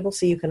on the table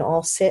so you can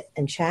all sit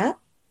and chat,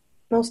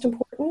 most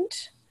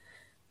important.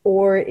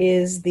 Or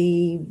is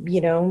the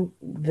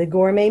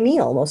gourmet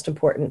meal most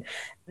important?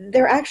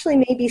 There actually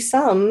may be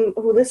some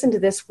who listen to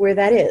this where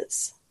that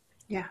is.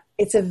 Yeah.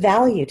 It's a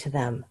value to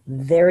them.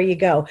 There you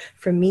go.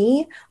 For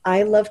me,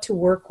 I love to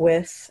work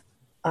with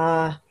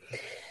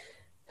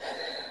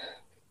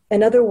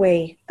another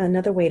way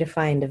to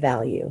find a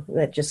value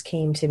that just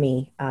came to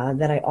me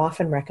that I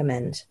often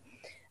recommend.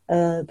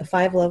 the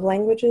 5 love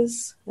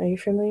languages. Are you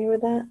familiar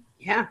with that?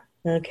 Yeah.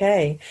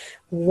 Okay.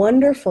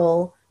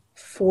 Wonderful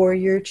for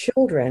your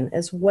children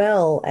as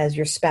well as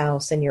your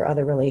spouse and your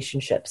other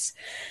relationships.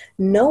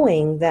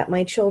 Knowing that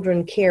my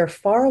children care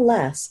far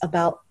less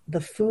about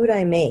the food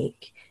I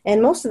make,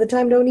 and most of the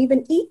time don't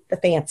even eat the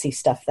fancy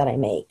stuff that I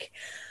make,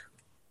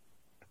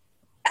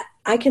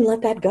 I can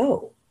let that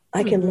go.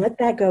 I can let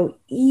that go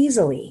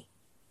easily.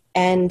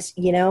 And,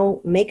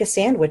 make a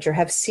sandwich or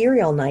have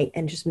cereal night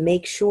and just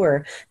make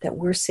sure that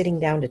we're sitting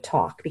down to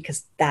talk,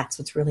 because that's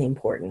what's really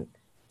important,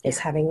 is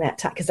having that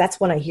time. Because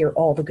that's when I hear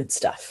all the good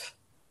stuff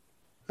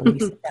when we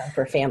sit down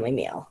for a family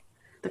meal.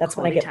 That's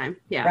when I get time.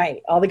 Yeah.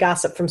 Right. All the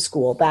gossip from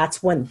school.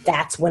 That's when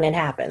it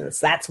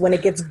happens. That's when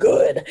it gets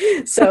good.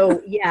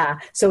 So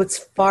so it's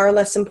far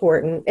less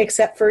important,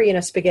 except for,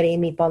 spaghetti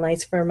and meatball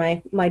nights for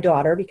my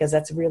daughter, because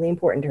that's really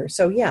important to her.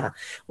 So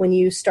when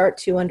you start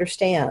to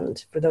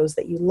understand, for those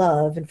that you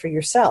love and for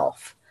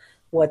yourself,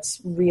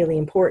 what's really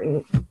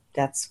important,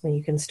 that's when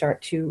you can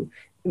start to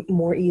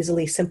more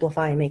easily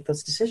simplify and make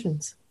those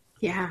decisions.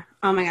 Yeah.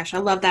 Oh my gosh. I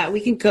love that.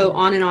 We can go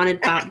on and on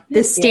about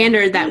this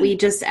standard that we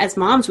just, as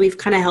moms, we've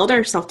kind of held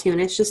ourselves to,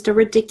 and it's just a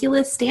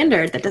ridiculous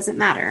standard that doesn't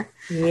matter.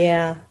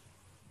 Yeah.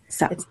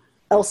 So it's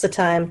Elsa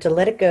time to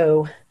let it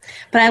go.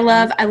 But I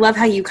love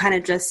how you kind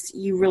of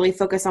you really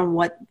focus on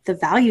what the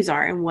values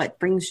are and what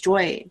brings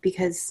joy,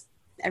 because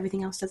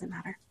everything else doesn't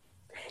matter.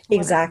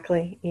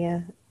 Exactly.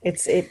 Yeah.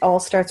 It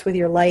all starts with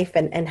your life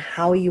and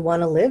how you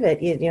want to live it.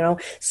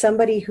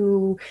 Somebody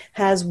who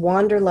has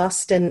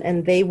wanderlust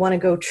and they want to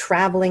go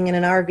traveling in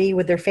an RV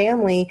with their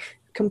family,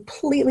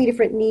 completely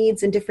different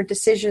needs and different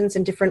decisions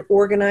and different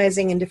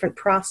organizing and different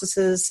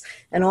processes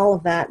and all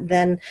of that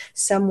than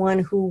someone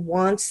who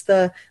wants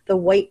the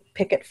white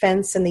picket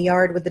fence in the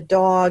yard with the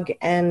dog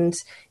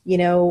and,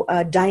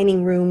 a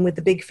dining room with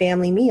the big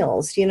family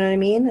meals. Do you know what I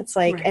mean? It's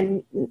like, right.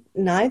 And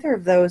neither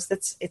of those,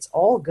 it's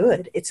all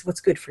good. It's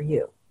what's good for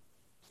you.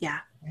 Yeah.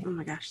 Oh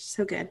my gosh.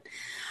 So good.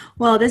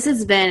 Well, this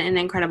has been an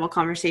incredible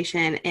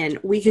conversation, and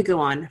we could go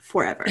on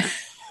forever.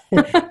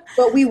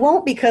 But we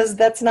won't, because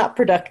that's not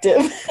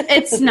productive.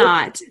 It's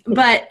not.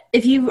 But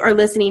if you are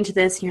listening to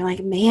this and you're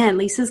like, man,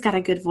 Lisa's got a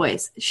good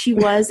voice. She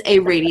was a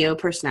radio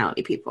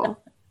personality, people.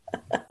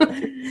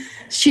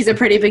 She's a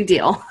pretty big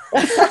deal.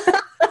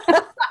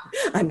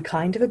 I'm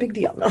kind of a big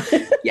deal. No.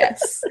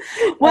 Yes.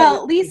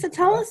 Well, Lisa,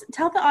 tell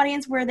the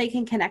audience where they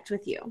can connect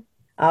with you.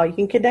 You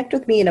can connect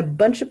with me in a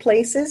bunch of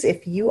places.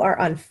 If you are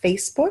on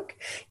Facebook,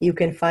 you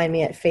can find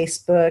me at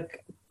Facebook,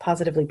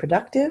 Positively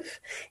Productive.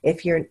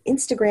 If you're an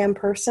Instagram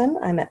person,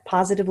 I'm at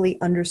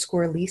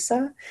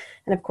positively_Lisa.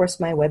 And of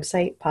course, my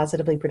website,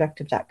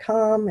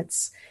 positivelyproductive.com.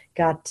 It's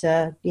got,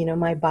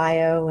 my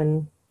bio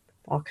and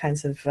all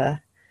kinds of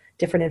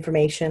different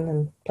information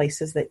and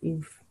places that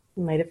you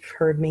might have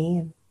heard me.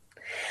 And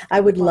I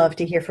would love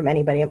to hear from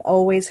anybody. I'm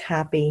always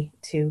happy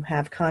to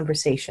have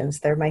conversations.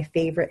 They're my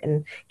favorite.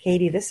 And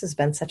Katie, this has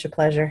been such a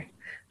pleasure.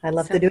 I'd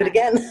love to do it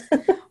again.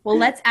 Well,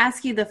 let's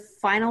ask you the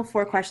final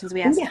 4 questions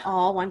we ask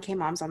all 1K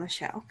moms on the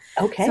show.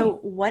 Okay. So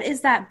what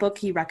is that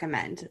book you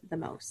recommend the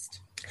most?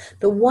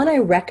 The one I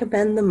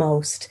recommend the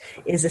most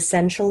is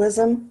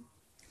Essentialism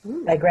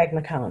by Greg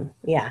McKeown.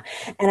 Yeah.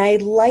 And I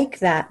like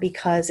that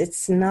because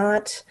it's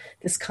not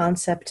this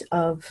concept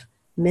of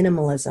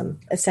minimalism.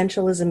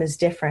 Essentialism is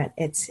different.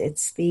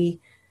 It's the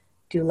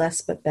do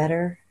less but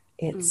better.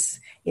 It's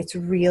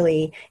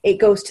really, it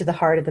goes to the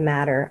heart of the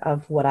matter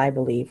of what I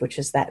believe, which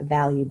is that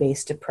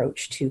value-based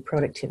approach to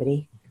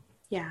productivity.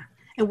 Yeah.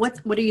 And what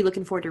are you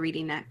looking forward to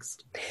reading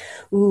next?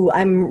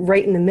 I'm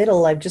right in the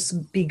middle. I've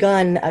just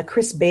begun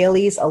Chris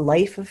Bailey's A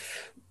Life of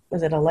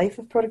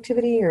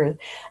Productivity, or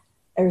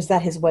is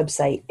that his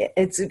website?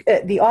 It's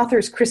the author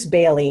is Chris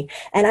Bailey,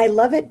 and I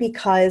love it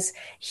because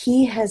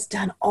he has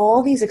done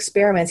all these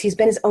experiments. He's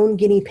been his own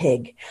guinea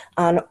pig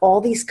on all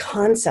these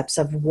concepts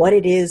of what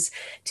it is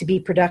to be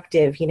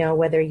productive.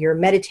 Whether you're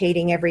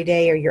meditating every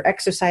day, or you're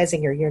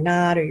exercising, or you're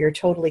not, or you're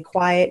totally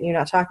quiet and you're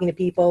not talking to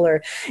people,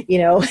 or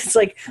it's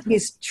like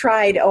he's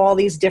tried all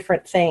these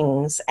different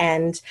things,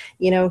 and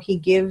he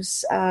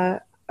gives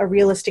a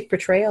realistic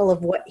portrayal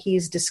of what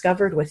he's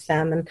discovered with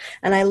them.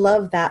 And I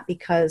love that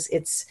because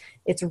it's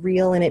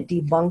real and it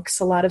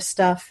debunks a lot of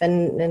stuff.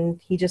 And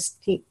it's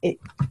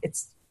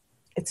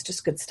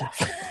just good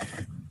stuff.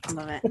 I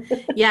love it.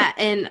 Yeah.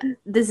 And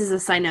this is a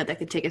side note that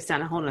could take us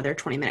down a whole nother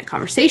 20-minute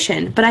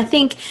conversation. But I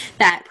think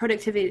that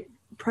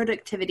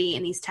productivity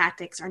and these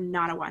tactics are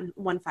not a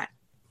one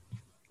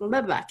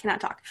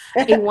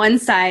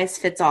size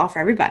fits all for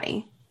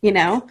everybody.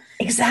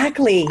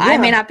 Exactly. Yeah. I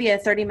may not be a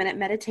 30-minute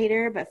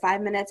meditator, but 5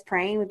 minutes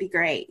praying would be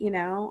great,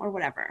 or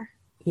whatever.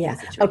 Yeah.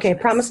 Okay.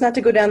 Promise not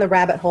to go down the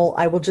rabbit hole.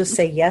 I will just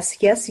say yes,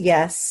 yes,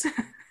 yes.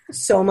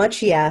 So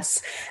much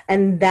yes.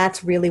 And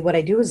that's really what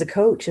I do as a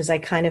coach is I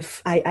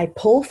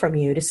pull from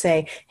you to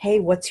say, hey,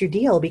 what's your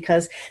deal?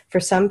 Because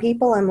for some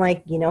people, I'm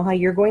like, how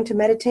you're going to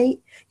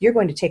meditate? You're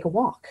going to take a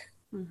walk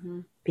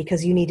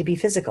because you need to be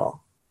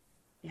physical.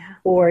 Yeah.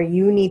 Or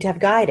you need to have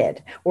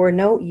guided, or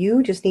no,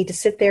 you just need to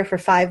sit there for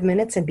 5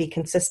 minutes and be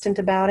consistent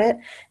about it.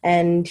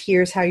 And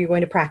here's how you're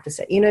going to practice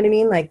it. You know what I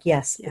mean? Like,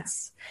 yes, Yeah.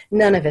 it's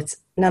none of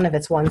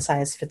it's one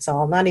size fits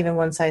all. Not even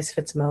one size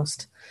fits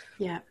most.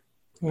 Yeah.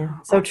 Yeah.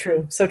 So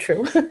true. So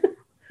true.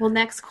 Well,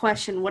 next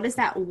question. What is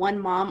that one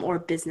mom or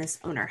business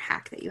owner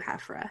hack that you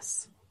have for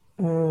us?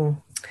 Oh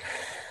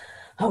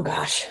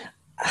gosh.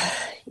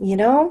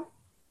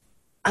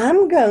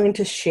 I'm going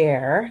to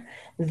share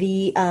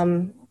the,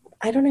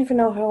 I don't even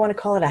know if I want to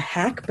call it a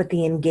hack, but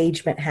the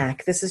engagement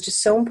hack. This is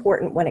just so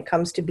important when it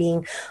comes to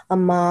being a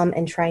mom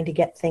and trying to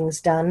get things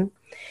done,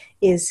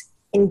 is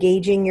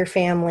engaging your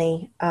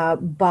family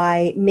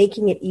by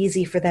making it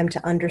easy for them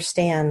to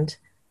understand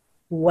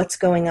what's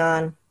going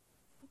on,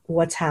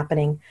 what's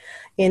happening.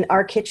 In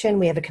our kitchen,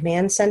 we have a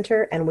command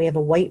center and we have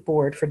a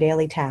whiteboard for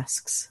daily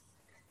tasks.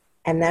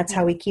 And that's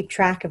how we keep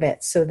track of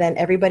it. So then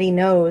everybody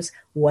knows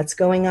what's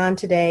going on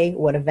today,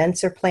 what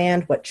events are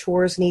planned, what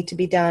chores need to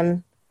be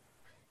done,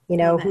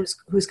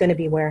 who's going to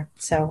be where.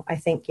 So I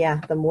think,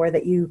 the more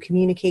that you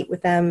communicate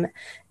with them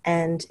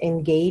and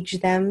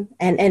engage them,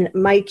 and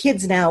my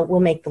kids now will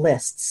make the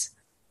lists.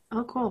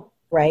 Oh, cool.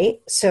 Right?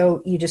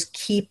 So you just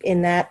keep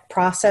in that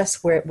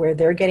process where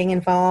they're getting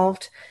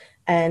involved,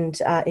 and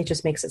it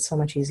just makes it so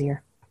much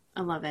easier.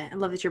 I love it. I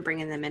love that you're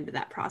bringing them into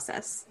that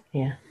process.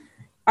 Yeah.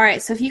 All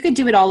right. So if you could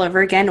do it all over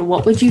again,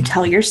 what would you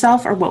tell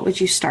yourself, or what would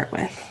you start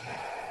with?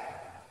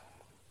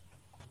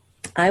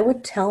 I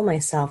would tell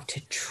myself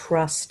to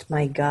trust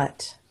my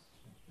gut.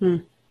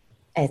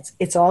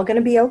 It's all going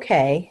to be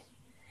okay.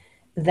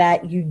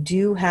 That you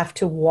do have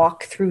to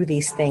walk through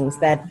these things.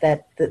 That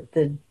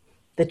the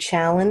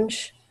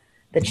challenge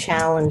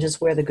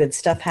is where the good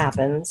stuff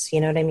happens. You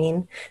know what I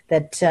mean?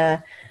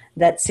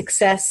 That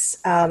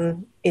success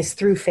is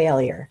through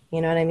failure.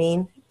 You know what I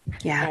mean?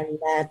 Yeah. And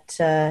that,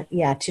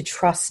 to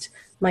trust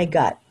my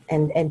gut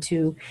and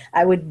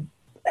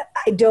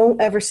I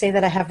don't ever say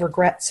that I have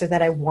regrets or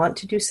that I want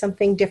to do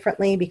something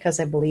differently, because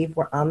I believe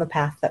we're on the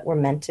path that we're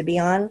meant to be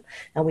on,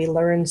 and we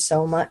learn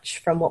so much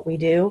from what we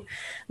do.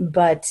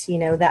 But,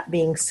 that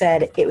being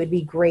said, it would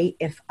be great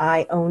if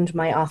I owned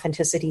my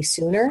authenticity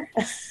sooner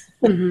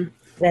than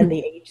the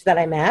age that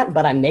I'm at,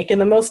 but I'm making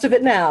the most of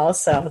it now.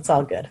 So it's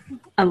all good.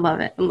 I love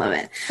it. I love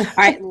it. All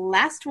right.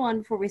 Last one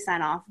before we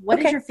sign off. What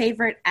is your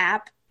favorite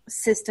app,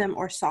 system,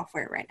 or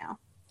software right now?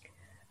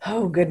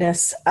 Oh,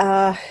 goodness.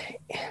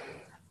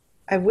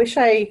 I wish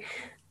I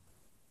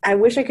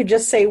could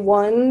just say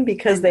one,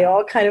 because they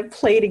all kind of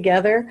play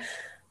together.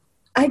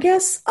 I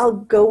guess I'll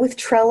go with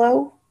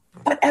Trello,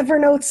 but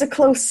Evernote's a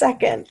close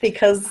second,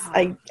 because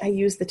I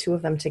use the two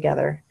of them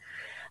together.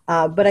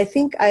 But I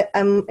think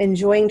I'm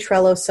enjoying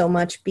Trello so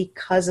much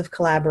because of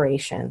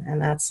collaboration.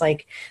 And that's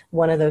like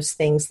one of those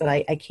things that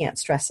I can't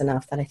stress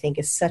enough, that I think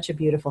is such a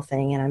beautiful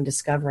thing, and I'm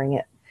discovering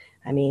it.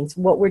 I mean, it's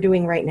what we're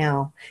doing right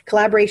now.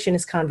 Collaboration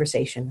is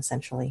conversation,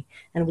 essentially.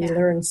 And we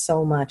learn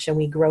so much, and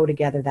we grow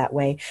together that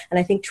way. And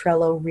I think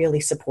Trello really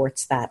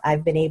supports that.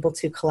 I've been able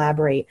to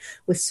collaborate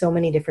with so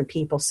many different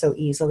people so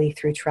easily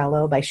through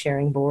Trello by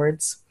sharing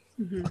boards.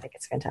 I think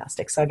it's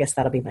fantastic. So I guess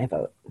that'll be my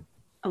vote.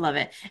 I love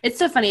it. It's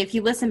so funny. If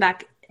you listen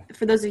back,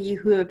 for those of you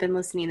who have been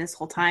listening this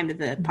whole time to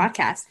the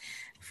podcast,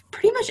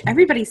 pretty much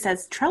everybody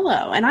says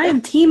Trello, and I am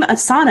team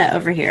Asana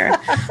over here.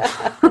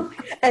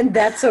 And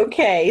that's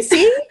okay.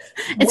 See?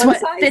 It's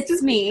what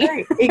fits me.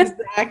 Right.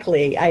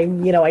 Exactly. I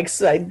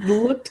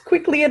looked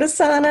quickly at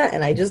Asana,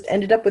 and I just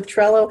ended up with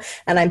Trello,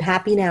 and I'm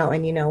happy now.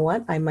 And you know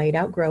what? I might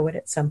outgrow it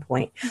at some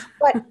point.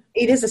 But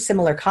it is a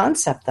similar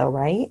concept, though,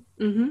 right?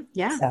 Mm-hmm.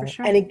 Yeah, for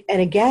sure.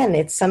 And again,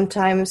 it's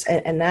sometimes,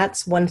 and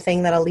that's one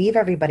thing that I'll leave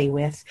everybody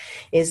with,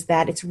 is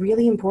that it's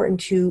really important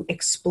to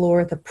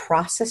explore the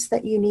process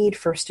that you need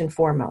first and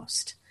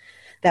foremost.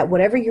 That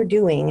whatever you're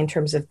doing in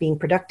terms of being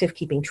productive,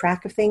 keeping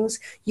track of things,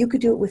 you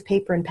could do it with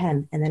paper and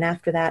pen. And then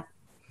after that,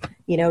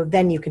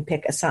 then you can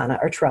pick Asana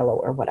or Trello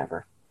or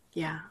whatever.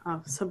 Yeah.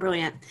 Oh, so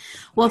brilliant.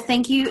 Well,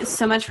 thank you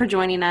so much for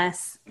joining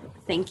us.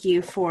 Thank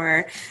you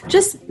for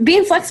just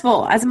being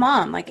flexible as a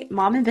mom, like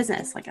mom in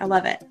business. Like, I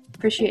love it.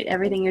 Appreciate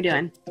everything you're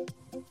doing.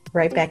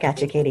 Right back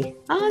at you, Katie.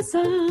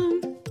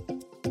 Awesome.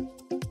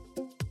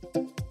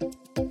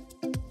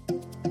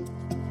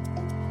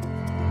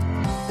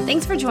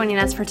 Thanks for joining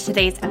us for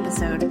today's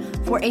episode.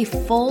 For a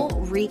full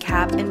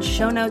recap and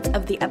show notes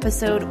of the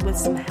episode with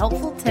some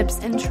helpful tips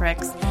and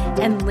tricks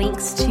and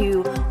links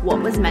to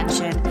what was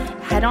mentioned,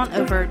 head on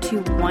over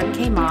to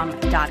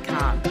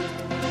 1kmom.com.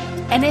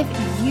 And if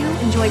you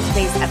enjoyed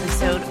today's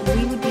episode,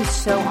 we would be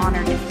so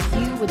honored if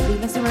you would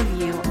leave us a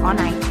review on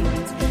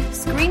iTunes,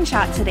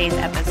 screenshot today's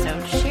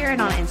episode, share it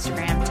on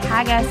Instagram,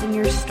 tag us in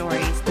your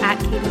stories at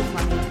Katie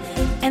Fleming,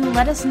 and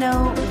let us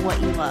know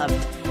what you loved.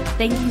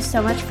 Thank you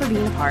so much for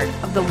being a part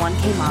of the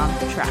 1K Mom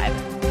Tribe.